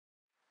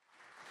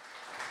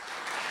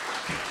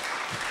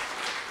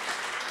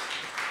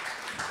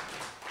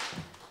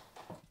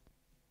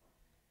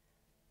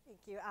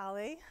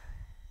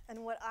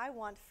And what I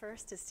want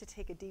first is to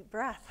take a deep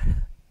breath.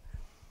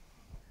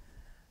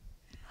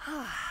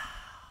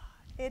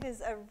 It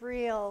is a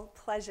real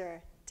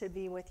pleasure to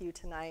be with you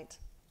tonight.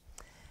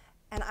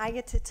 And I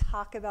get to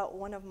talk about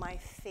one of my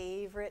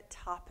favorite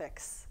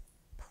topics,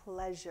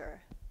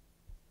 pleasure.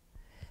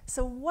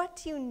 So what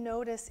do you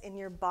notice in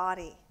your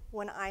body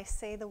when I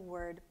say the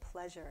word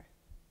pleasure?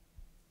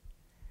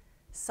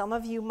 Some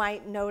of you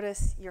might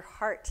notice your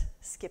heart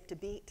skipped a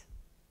beat.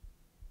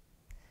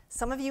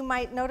 Some of you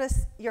might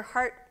notice your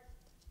heart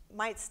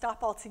might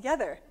stop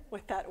altogether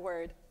with that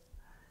word.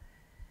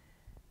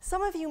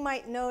 Some of you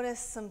might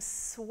notice some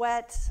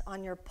sweat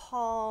on your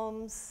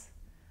palms,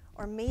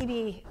 or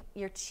maybe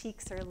your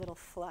cheeks are a little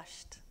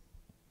flushed.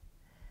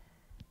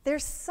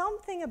 There's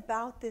something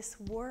about this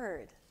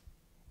word.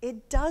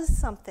 It does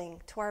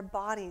something to our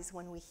bodies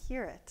when we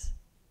hear it.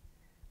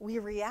 We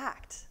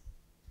react.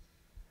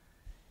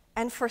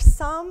 And for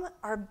some,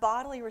 our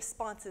bodily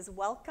response is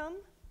welcome,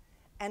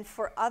 and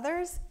for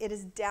others, it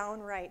is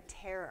downright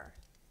terror.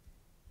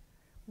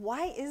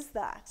 Why is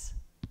that?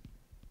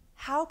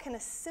 How can a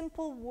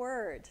simple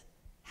word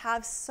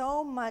have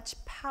so much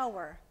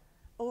power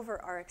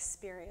over our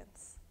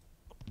experience?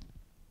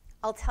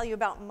 I'll tell you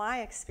about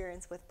my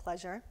experience with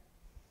pleasure.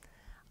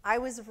 I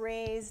was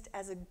raised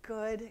as a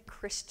good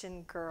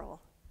Christian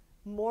girl,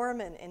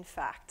 Mormon in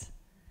fact,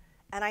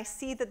 and I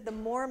see that the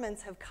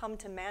Mormons have come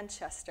to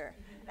Manchester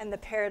and the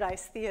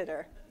Paradise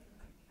Theater.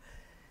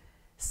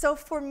 So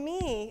for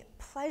me,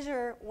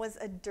 pleasure was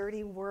a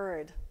dirty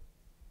word.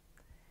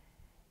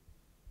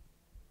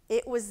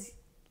 It was,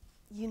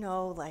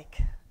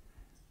 like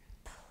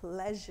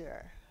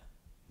pleasure.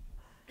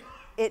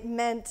 It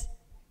meant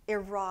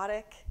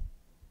erotic,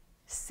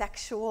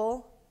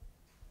 sexual,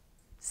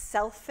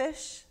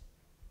 selfish,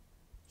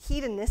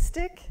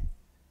 hedonistic,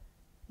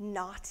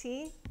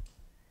 naughty,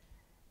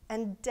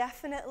 and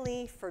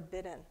definitely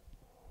forbidden.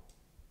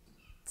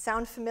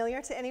 Sound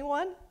familiar to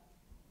anyone?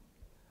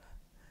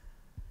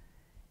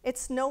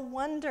 It's no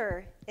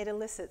wonder it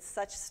elicits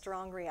such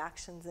strong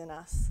reactions in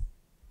us.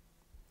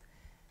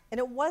 And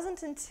it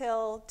wasn't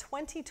until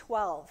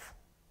 2012,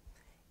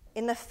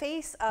 in the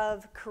face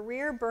of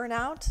career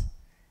burnout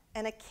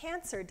and a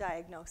cancer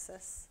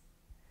diagnosis,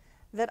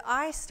 that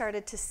I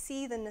started to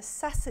see the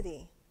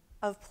necessity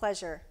of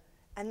pleasure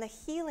and the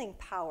healing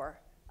power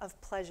of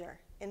pleasure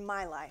in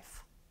my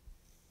life.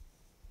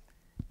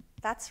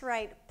 That's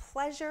right,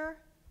 pleasure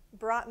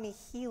brought me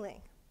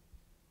healing,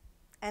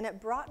 and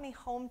it brought me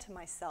home to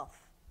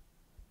myself.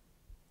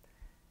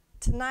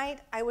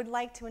 Tonight, I would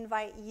like to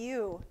invite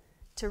you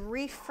to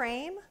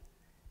reframe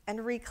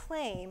and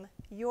reclaim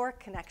your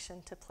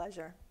connection to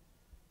pleasure.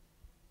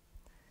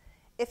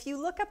 If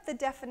you look up the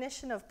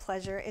definition of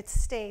pleasure, it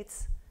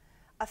states,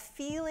 a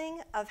feeling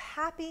of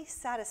happy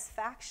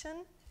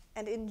satisfaction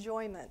and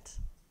enjoyment.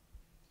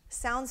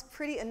 Sounds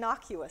pretty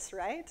innocuous,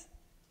 right?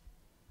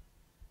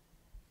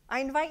 I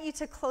invite you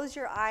to close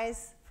your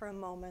eyes for a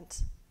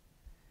moment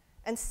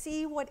and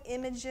see what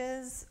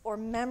images or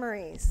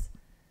memories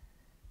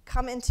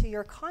come into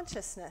your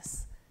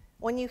consciousness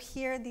when you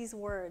hear these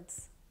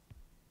words.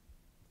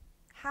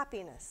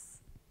 Happiness,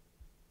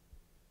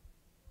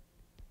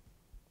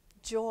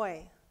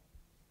 joy,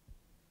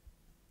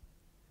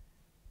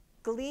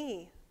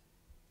 glee,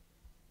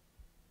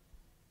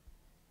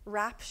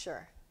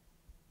 rapture,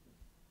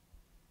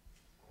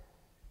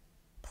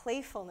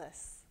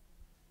 playfulness,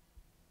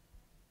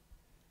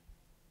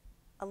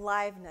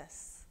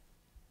 aliveness.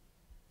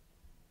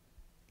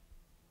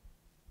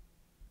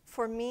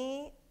 For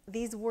me,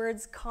 these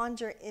words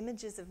conjure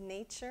images of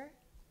nature,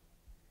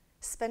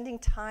 spending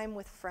time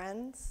with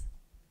friends,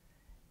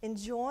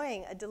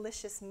 enjoying a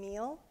delicious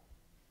meal,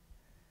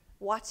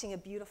 watching a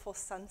beautiful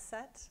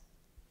sunset,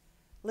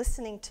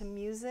 listening to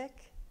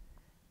music,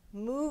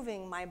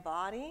 moving my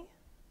body,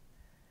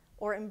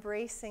 or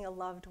embracing a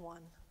loved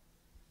one.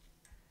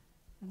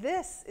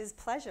 This is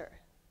pleasure.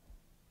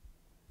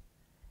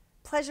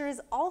 Pleasure is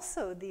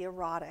also the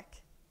erotic,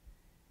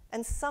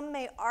 and some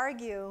may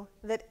argue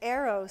that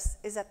eros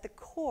is at the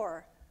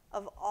core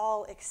of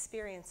all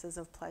experiences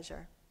of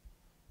pleasure.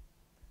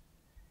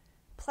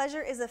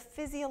 Pleasure is a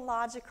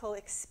physiological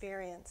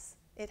experience.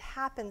 It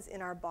happens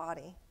in our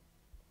body.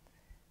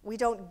 We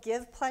don't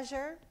give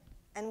pleasure,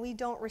 and we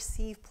don't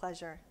receive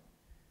pleasure.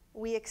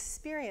 We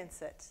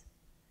experience it,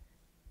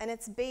 and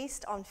it's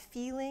based on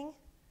feeling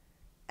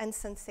and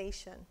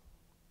sensation.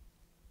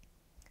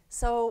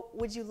 So,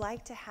 would you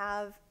like to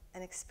have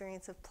an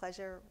experience of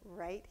pleasure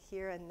right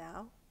here and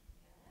now?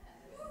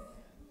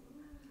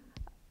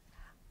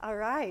 All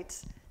right,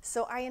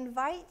 so I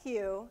invite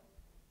you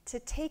to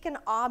take an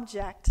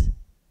object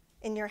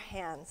in your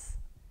hands,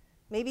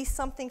 maybe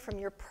something from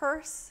your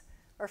purse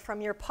or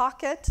from your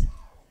pocket,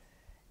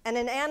 an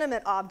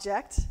inanimate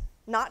object,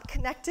 not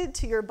connected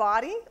to your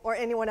body or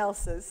anyone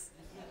else's.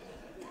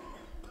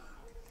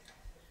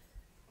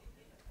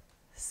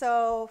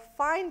 So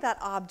find that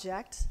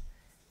object.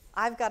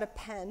 I've got a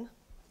pen.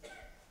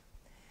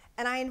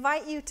 And I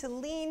invite you to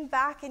lean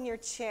back in your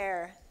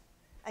chair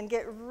and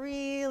get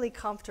really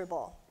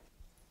comfortable.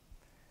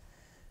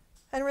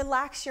 And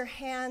relax your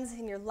hands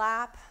in your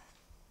lap.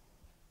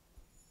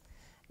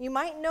 You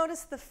might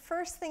notice the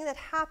first thing that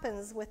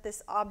happens with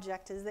this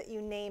object is that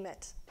you name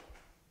it.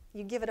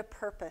 You give it a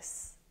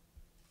purpose,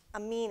 a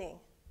meaning.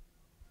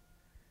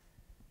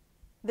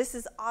 This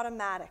is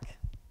automatic.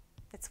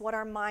 It's what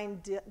our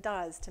mind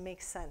does to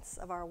make sense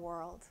of our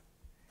world.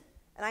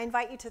 And I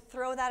invite you to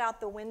throw that out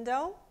the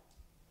window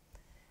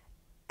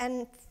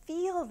and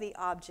feel the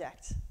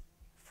object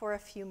for a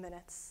few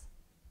minutes.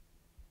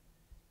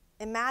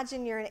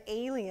 Imagine you're an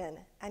alien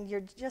and you're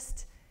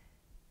just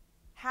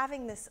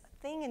having this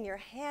thing in your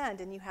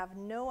hand and you have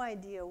no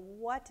idea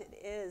what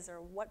it is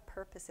or what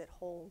purpose it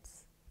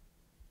holds.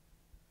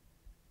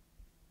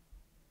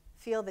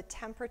 Feel the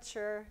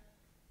temperature,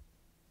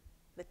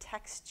 the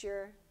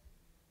texture,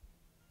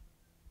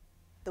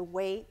 the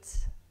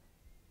weight.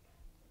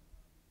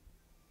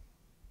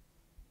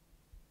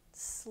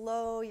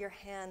 Slow your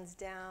hands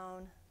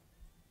down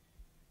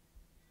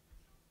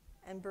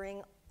and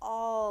bring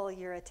all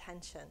your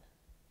attention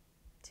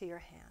to your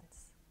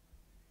hands.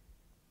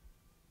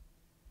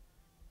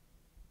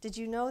 Did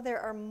you know there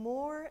are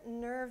more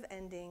nerve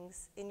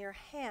endings in your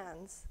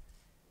hands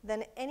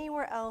than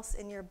anywhere else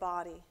in your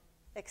body,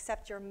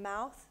 except your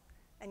mouth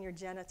and your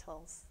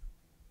genitals?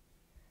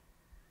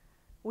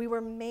 We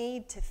were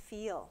made to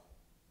feel,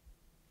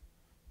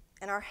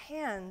 and our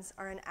hands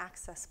are an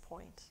access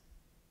point.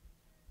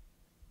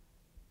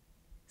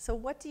 So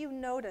what do you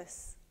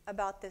notice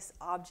about this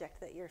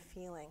object that you're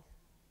feeling?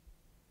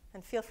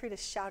 And feel free to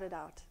shout it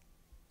out.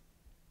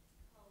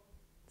 Cold.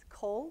 It's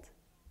cold?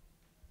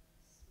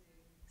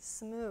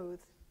 Smooth.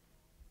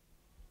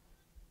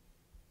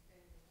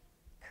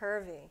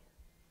 Curvy.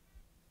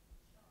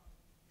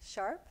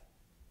 Sharp?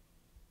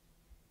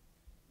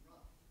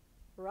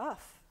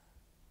 Rough.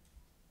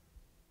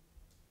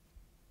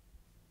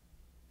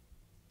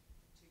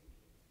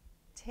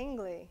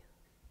 Tingly.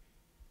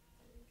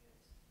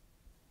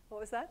 What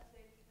was that?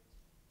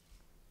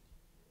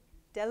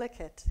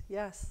 Delicate,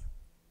 yes.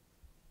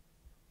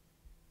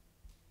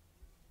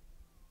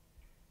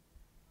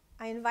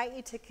 I invite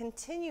you to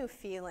continue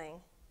feeling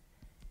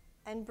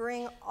and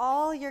bring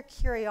all your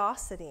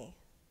curiosity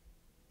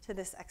to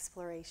this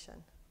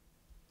exploration.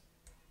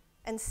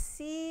 And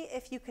see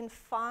if you can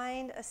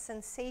find a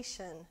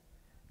sensation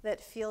that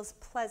feels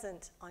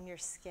pleasant on your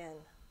skin.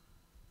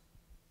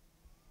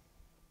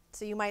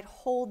 So you might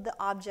hold the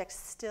object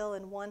still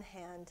in one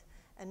hand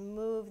and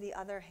move the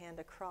other hand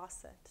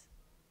across it.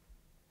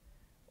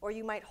 Or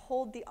you might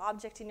hold the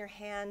object in your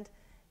hand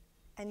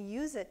and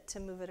use it to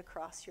move it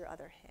across your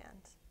other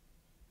hand.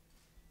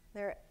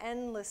 There are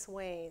endless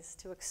ways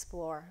to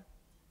explore.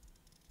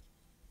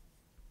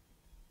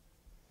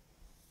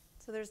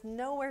 So there's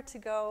nowhere to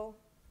go,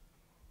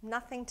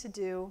 nothing to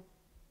do.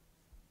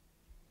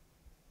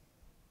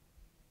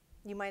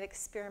 You might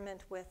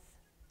experiment with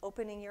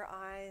opening your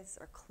eyes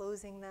or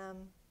closing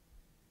them.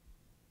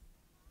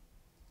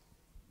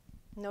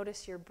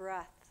 Notice your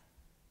breath.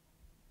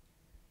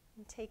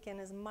 And take in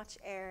as much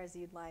air as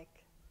you'd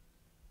like.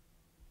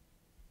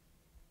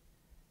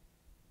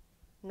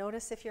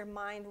 Notice if your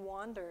mind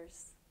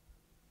wanders,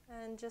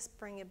 and just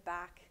bring it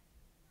back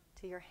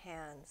to your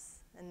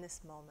hands in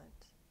this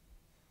moment.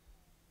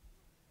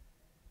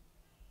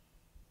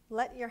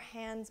 Let your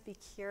hands be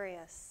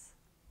curious.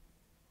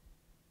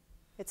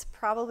 It's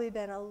probably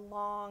been a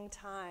long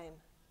time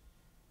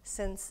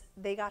since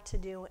they got to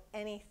do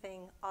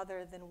anything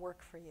other than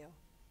work for you.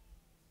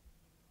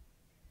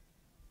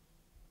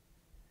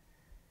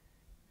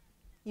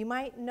 You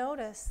might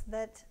notice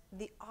that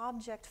the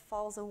object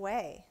falls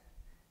away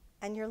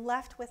and you're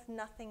left with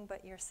nothing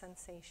but your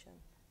sensation.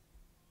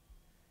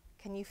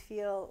 Can you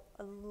feel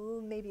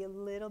maybe a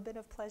little bit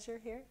of pleasure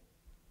here?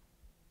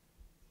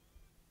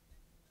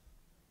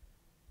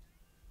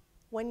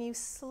 When you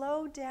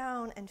slow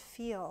down and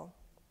feel,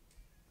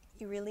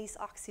 you release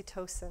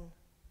oxytocin,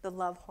 the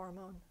love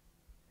hormone.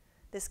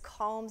 This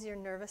calms your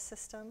nervous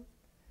system,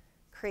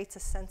 creates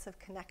a sense of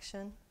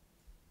connection,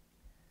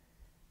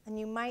 and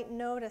you might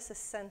notice a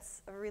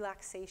sense of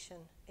relaxation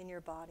in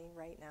your body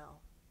right now.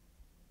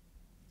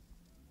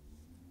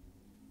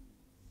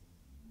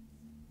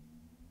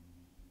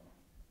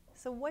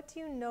 So what do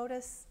you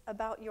notice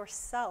about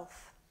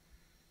yourself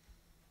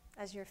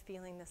as you're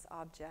feeling this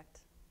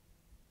object?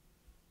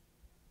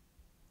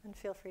 And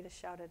feel free to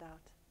shout it out.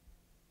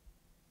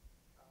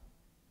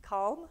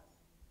 Calm?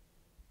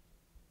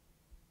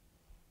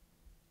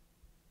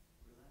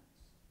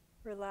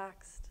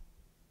 Relaxed.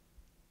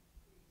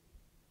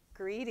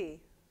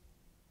 Greedy.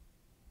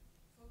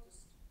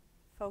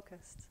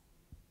 Focused.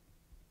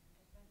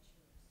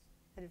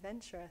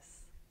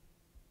 Adventurous.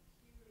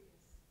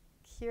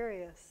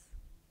 Curious.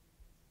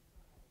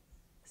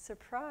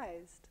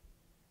 Surprised.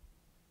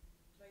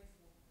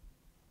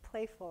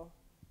 Playful.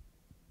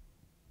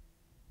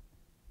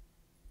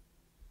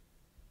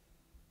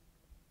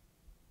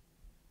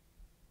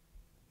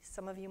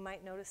 Some of you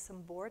might notice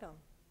some boredom.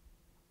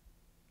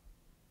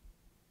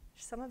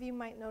 Some of you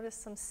might notice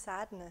some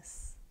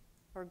sadness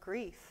or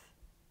grief.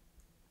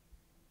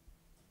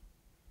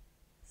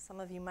 Some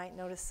of you might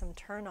notice some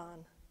turn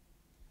on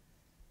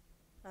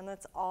and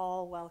that's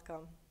all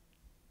welcome.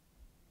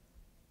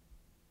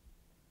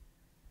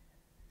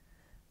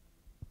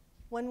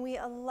 When we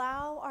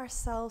allow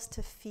ourselves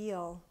to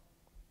feel,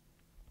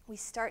 we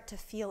start to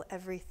feel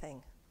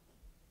everything.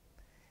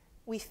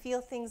 We feel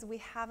things we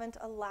haven't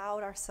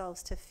allowed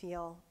ourselves to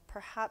feel,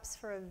 perhaps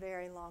for a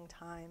very long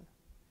time,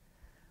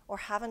 or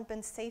haven't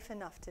been safe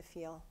enough to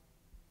feel.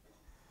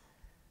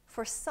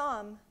 For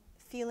some,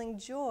 feeling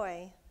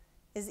joy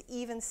is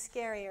even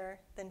scarier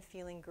than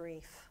feeling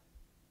grief.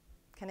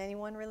 Can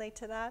anyone relate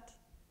to that?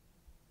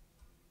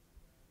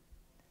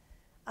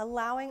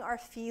 Allowing our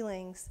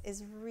feelings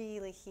is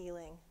really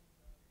healing.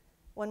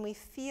 When we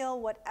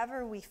feel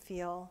whatever we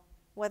feel,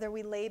 whether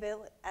we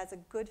label it as a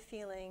good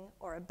feeling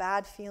or a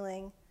bad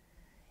feeling,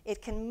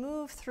 it can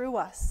move through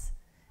us,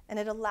 and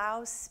it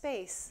allows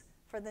space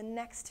for the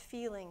next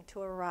feeling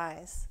to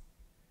arise.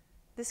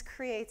 This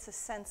creates a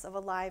sense of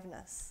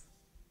aliveness.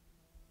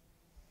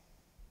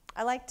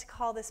 I like to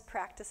call this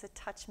practice a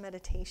touch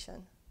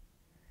meditation.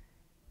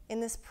 In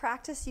this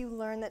practice, you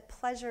learn that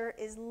pleasure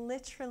is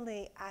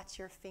literally at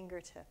your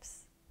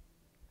fingertips.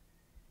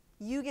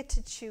 You get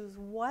to choose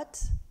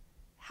what,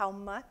 how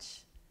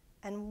much,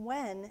 and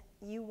when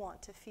you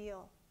want to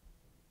feel.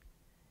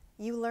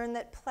 You learn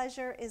that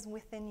pleasure is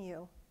within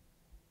you.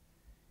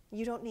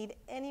 You don't need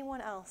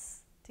anyone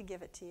else to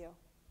give it to you.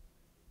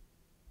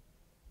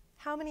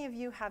 How many of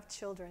you have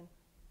children?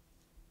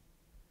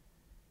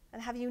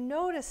 And have you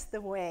noticed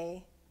the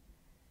way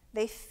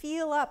they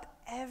feel up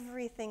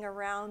everything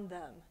around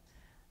them?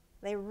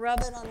 They rub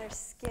it on their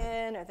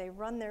skin, or they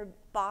run their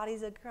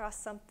bodies across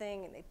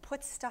something, and they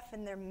put stuff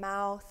in their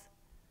mouth.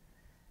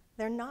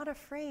 They're not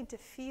afraid to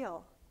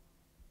feel.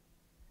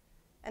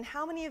 And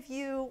how many of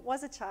you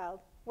was a child?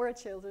 Were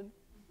children?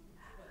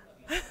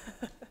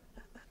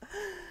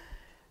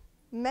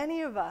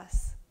 Many of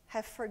us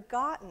have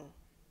forgotten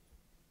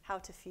how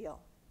to feel.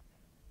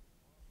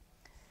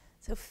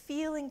 So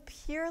feeling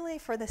purely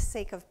for the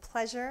sake of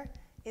pleasure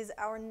is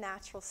our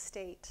natural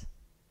state.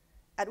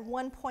 At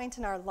one point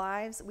in our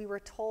lives, we were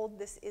told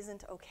this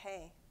isn't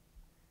okay.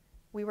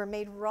 We were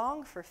made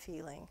wrong for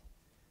feeling.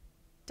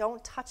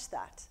 Don't touch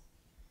that.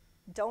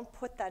 Don't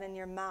put that in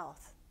your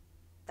mouth.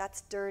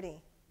 That's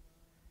dirty.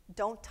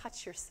 Don't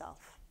touch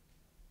yourself.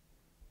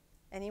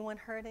 Anyone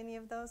heard any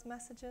of those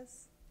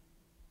messages?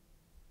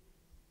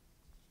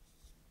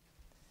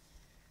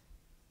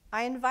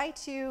 I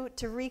invite you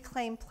to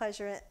reclaim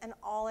pleasure and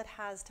all it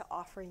has to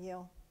offer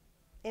you.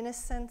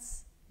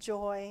 Innocence,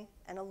 joy,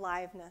 and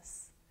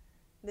aliveness.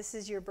 This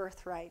is your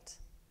birthright.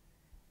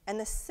 And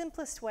the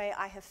simplest way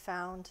I have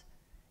found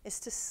is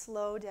to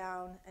slow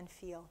down and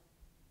feel.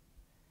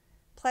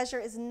 Pleasure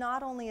is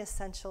not only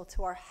essential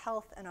to our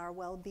health and our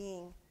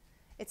well-being,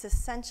 it's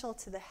essential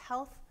to the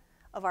health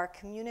of our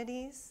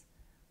communities,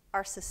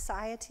 our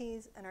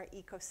societies, and our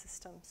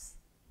ecosystems.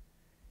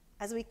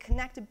 As we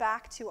connect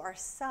back to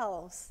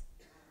ourselves,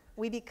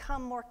 we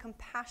become more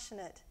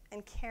compassionate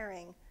and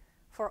caring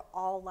for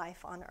all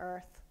life on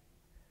earth.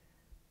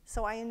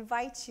 So I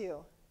invite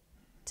you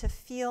to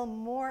feel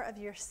more of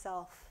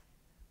yourself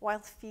while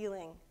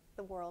feeling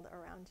the world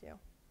around you.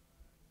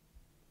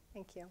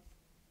 Thank you.